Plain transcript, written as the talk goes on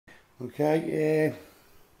Okay,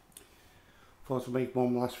 thought to make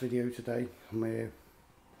one last video today. I'm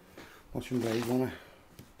watching Blade Runner,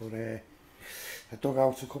 but I dug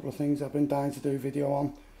out a couple of things I've been dying to do a video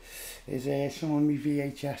on. Is some of my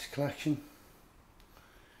VHS collection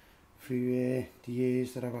through the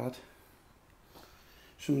years that I've had.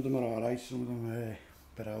 Some of them are alright, some of them are a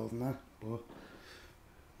bit older than that, but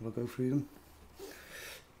we'll go through them.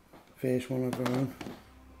 First one I've got on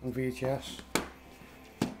VHS.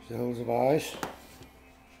 The Hills of Eyes,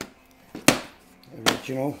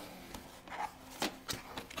 original.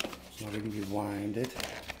 It's not even rewinded.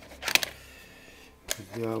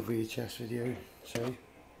 It's the old VHS video, so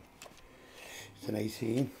it's an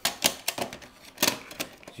 18.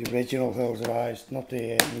 It's the original Hills of Eyes, not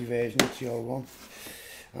the new version, it's the old one.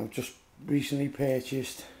 I've just recently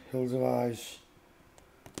purchased Hills of Eyes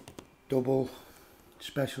double,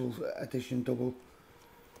 special edition double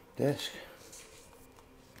disc.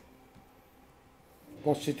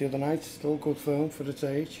 Watched it the other night, still good film for its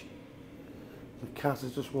age. The cat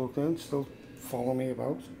has just walked in, still following me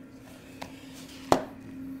about.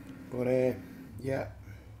 But yeah,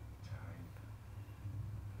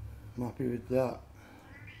 I'm happy with that.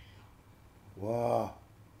 Wow.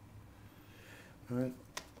 Right,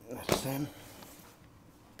 that's them.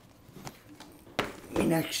 My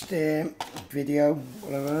next video,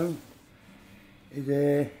 whatever,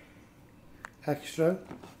 is extra.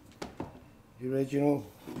 The original,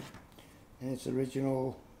 and it's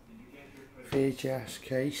original VHS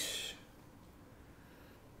case,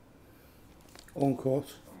 uncut,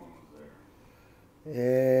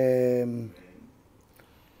 82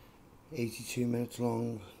 minutes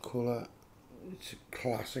long, colour. It's a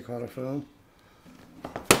classic horror film,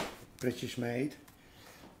 British made.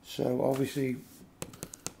 So obviously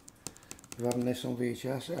we're having this on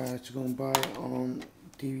VHS. I had to go and buy it on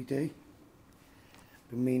DVD.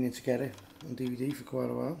 Been meaning to get it on DVD for quite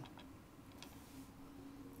a while.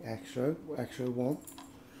 Extra 1.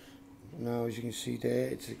 Now as you can see there,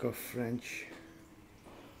 it's got French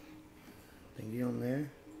thingy on there.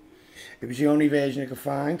 It was the only version I could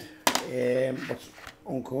find, what's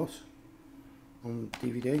uncut on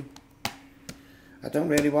DVD. I don't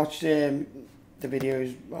really watch the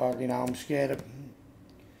videos hardly now. I'm scared of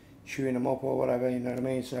chewing them up or whatever, you know what I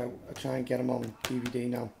mean, so I try and get them on DVD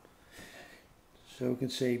now, so I can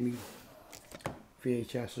save me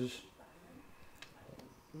VHSs.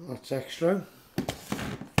 That's extra.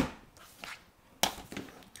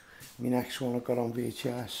 My next one I've got on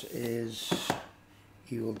VHS is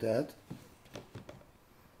Evil Dead.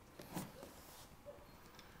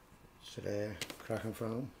 So there, cracking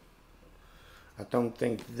film. I don't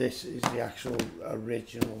think this is the actual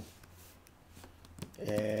original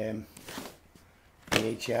VHS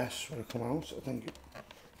when it came out. I think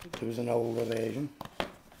there was an older version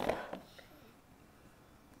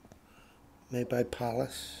made by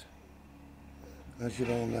Palace, as you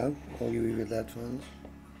all know, all you Evil Dead fans.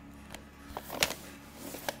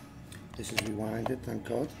 This is rewinded, thank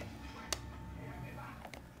God.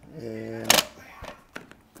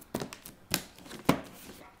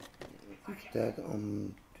 Dead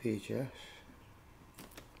on VHS.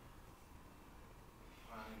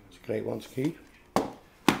 It's a great one to keep.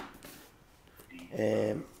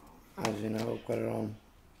 As you know, I've got it on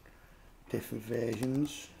different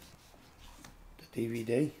versions. The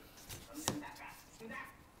DVD.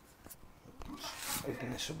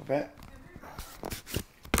 Open this up a bit.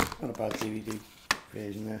 Not a bad DVD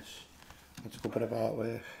version, this. It's a good bit of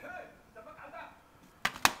artwork.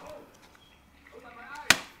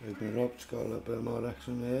 Open it up, it's got a little bit more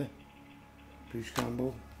action there. Bruce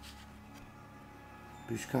Campbell.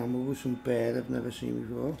 Bruce Campbell with some bird I've never seen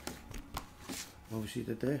before. Obviously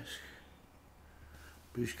the disc.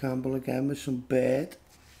 Bruce Campbell again with some bird.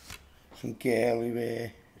 Some girl who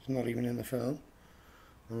is not even in the film.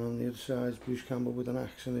 And on the other side is Bruce Campbell with an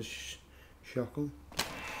axe and his shotgun.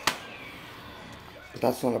 But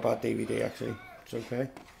that's not a bad DVD actually, it's okay.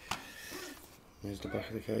 There's the back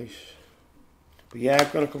of the case. But yeah,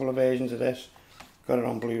 I've got a couple of versions of this. Got it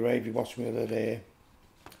on Blu-ray. If you watched my other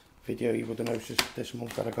video, you would have noticed this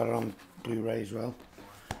month that I got it on Blu-ray as well.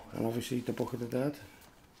 And obviously the Book of the Dead.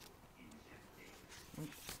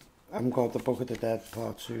 I haven't got the Book of the Dead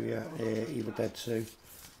Part 2 yet, Evil Dead 2.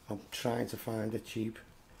 I'm trying to find it cheap.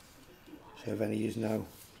 So if any of you know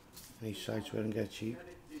any sites where I can get cheap.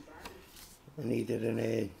 I need it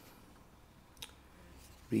in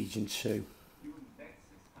Region 2.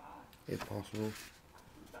 If possible.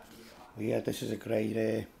 But yeah, this is a great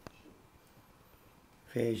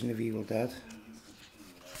version of Evil Dead.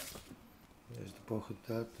 There's the Book of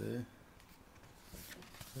Dead there.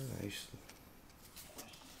 Nice.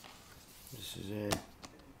 this is a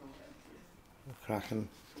cracking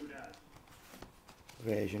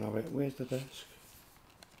version of it. Where's the disc?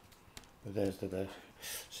 Oh, there's the disc.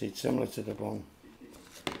 See, it's similar to the one,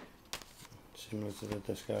 similar to the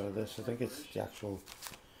disc out of this. I think it's the actual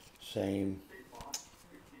same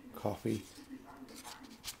copy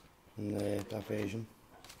in that version.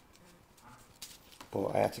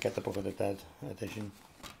 But I had to get the Book of the Dead edition.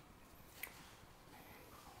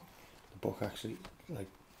 The book actually, like,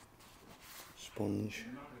 sponge.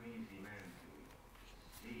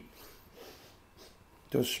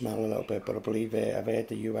 Does smell a little bit, but I believe I've heard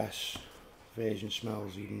the US version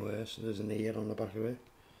smells even worse. There's an ear on the back of it.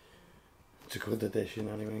 It's a good edition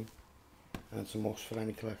anyway, and it's a must for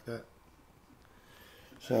any collector.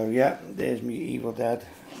 So yeah, there's my Evil Dead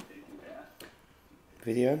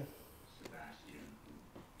video.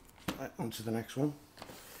 Right, on to the next one.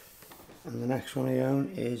 And the next one I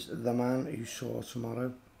own is The Man Who Saw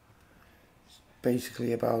Tomorrow. It's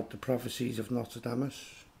basically about the prophecies of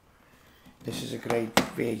Nostradamus. This is a great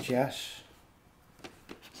VHS.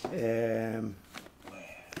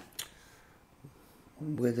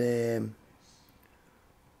 With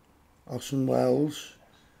Orson Welles,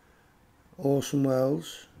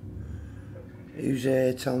 who's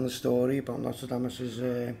telling the story about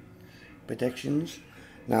Nostradamus's predictions.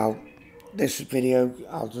 Now, this video,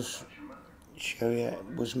 I'll just show you,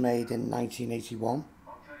 was made in 1981,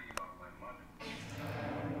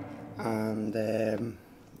 and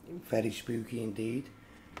very spooky indeed,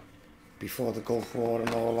 before the Gulf War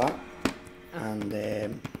and all that. And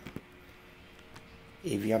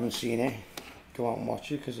if you haven't seen it, go out and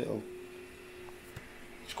watch it, because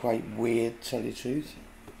it's quite weird, to tell you the truth.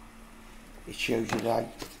 It shows you like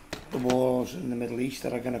the wars in the Middle East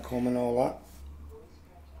that are going to come and all that.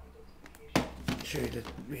 Show you the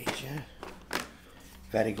reach, yeah.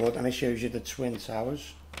 Very good, and it shows you the Twin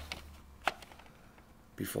Towers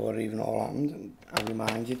before it even all happened. And I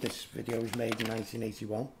remind you, this video was made in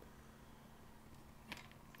 1981,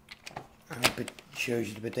 and it shows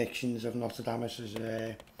you the predictions of Nostradamus's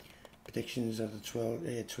predictions of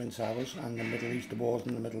the Twin Towers and the Middle East, the wars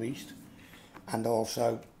in the Middle East. And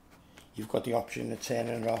also you've got the option of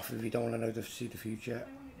turning it off if you don't want to see the future,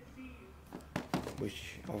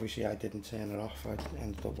 which obviously I didn't turn it off. I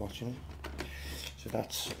ended up watching it. So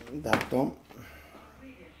that's that done.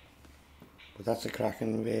 But that's a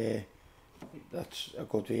cracking, that's a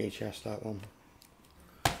good VHS, that one.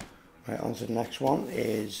 Right, on to the next one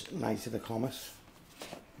is Night of the Comet.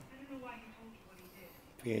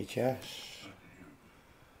 VHS.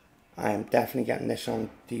 I am definitely getting this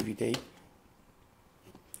on DVD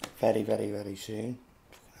very, very, very soon.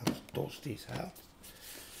 That's dusty as hell.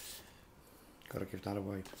 Gotta give that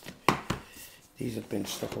away. These have been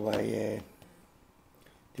stuck away.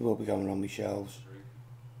 They will be going on my shelves.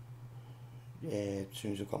 As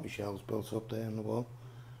soon as I've got my shelves built up there on the wall.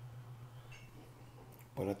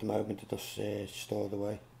 But at the moment they're just stored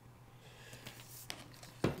away.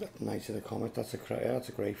 Night of the Comet, that's a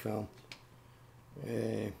great film.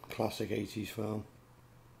 Classic 80s film.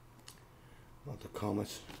 About the comet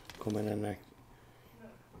coming and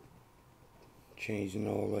changing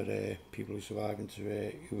all the people who survive into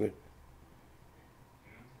who were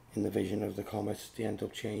in the vision of the comet. They end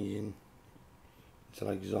up changing into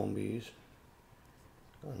like zombies,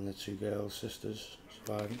 and the two girls, sisters,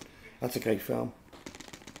 surviving. That's a great film.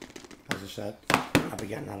 As I said, I'll be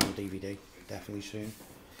getting that on DVD definitely soon.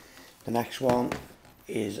 The next one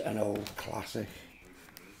is an old classic.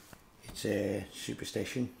 It's a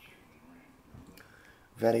Superstition.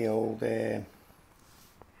 Very old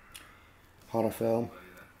horror film.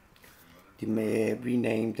 They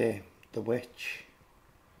renamed it The Witch.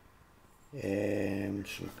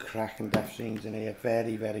 Some cracking death scenes in here.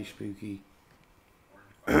 Very, very spooky.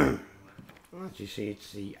 As you see,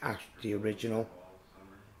 it's the original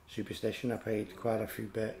Superstition. I paid quite a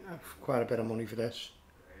bit of money for this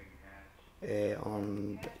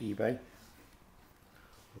on eBay.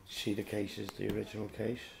 You see the cases, the original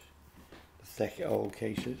case, the thick old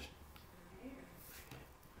cases.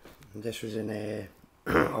 And this was in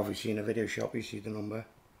obviously in a video shop. You see the number,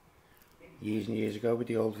 years and years ago with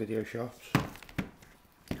the old video shops.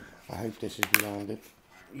 I hope this is rewinded.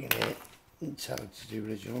 You know, tell it's the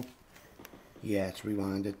original. Yeah, it's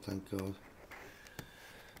rewinded, thank God.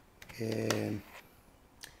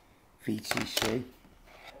 VTC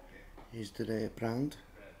is the brand.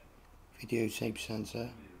 Videotape sensor.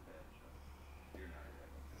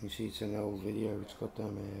 You see it's an old video, it's got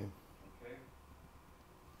them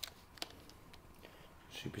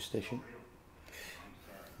Superstition.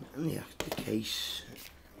 And the case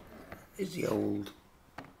is the old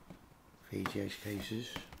VHS cases.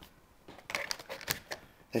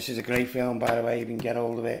 This is a great film, by the way. You can get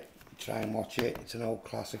hold of it, try and watch it. It's an old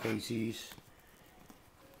classic 80s.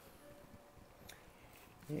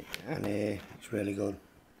 And it's really good.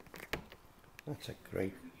 That's a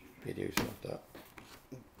great video, so that.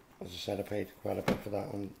 As I said, I paid quite a bit for that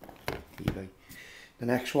on eBay. The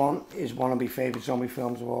next one is one of my favourite zombie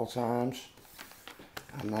films of all times,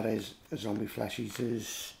 and that is Zombie Flesh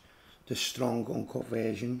Eaters, the strong uncut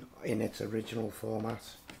version in its original format,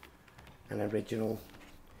 an original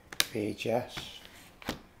VHS.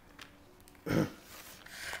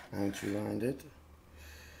 And rewind it.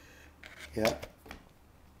 Yeah.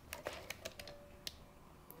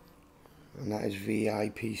 And that is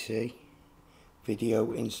VIPC,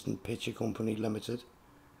 Video Instant Picture Company Limited.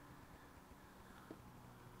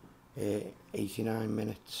 89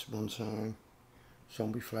 minutes runtime.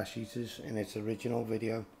 Zombie Flesh Eaters in its original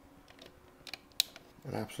video.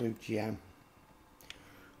 An absolute gem.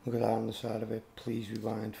 Look at that on the side of it. Please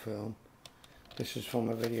rewind film. This is from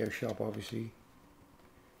a video shop, obviously.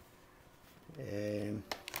 Been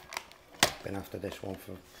after this one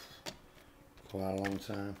for quite a long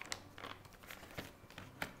time.